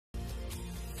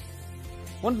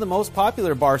One of the most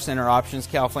popular bar center options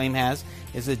Flame has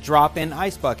is a drop-in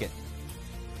ice bucket.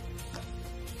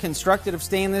 Constructed of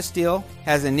stainless steel,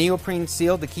 has a neoprene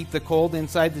seal to keep the cold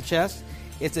inside the chest.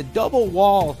 It's a double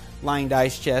wall lined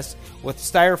ice chest with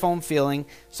styrofoam filling,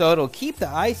 so it'll keep the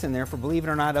ice in there for, believe it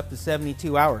or not, up to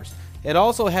 72 hours. It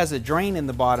also has a drain in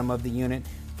the bottom of the unit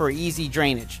for easy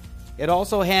drainage. It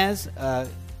also has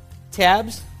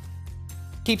tabs,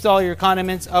 keeps all your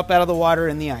condiments up out of the water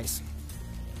and the ice.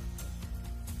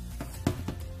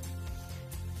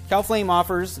 Flame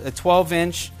offers a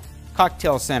 12-inch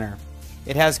cocktail center.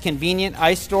 It has convenient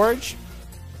ice storage,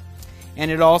 and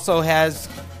it also has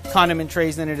condiment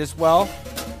trays in it as well,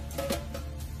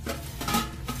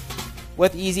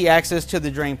 with easy access to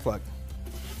the drain plug.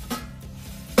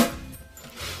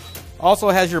 Also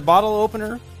has your bottle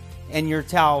opener and your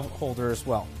towel holder as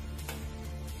well.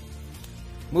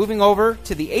 Moving over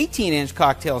to the 18-inch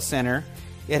cocktail center,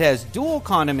 it has dual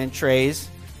condiment trays,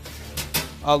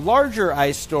 a larger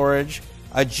ice storage,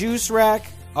 a juice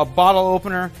rack, a bottle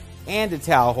opener, and a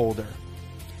towel holder.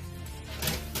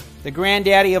 The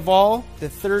granddaddy of all, the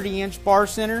 30-inch bar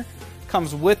center,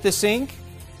 comes with the sink,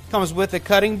 comes with a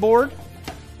cutting board,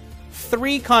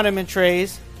 3 condiment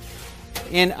trays,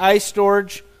 and ice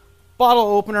storage, bottle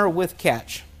opener with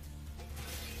catch.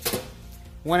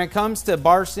 When it comes to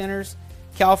bar centers,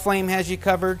 Flame has you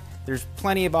covered. There's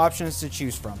plenty of options to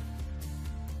choose from.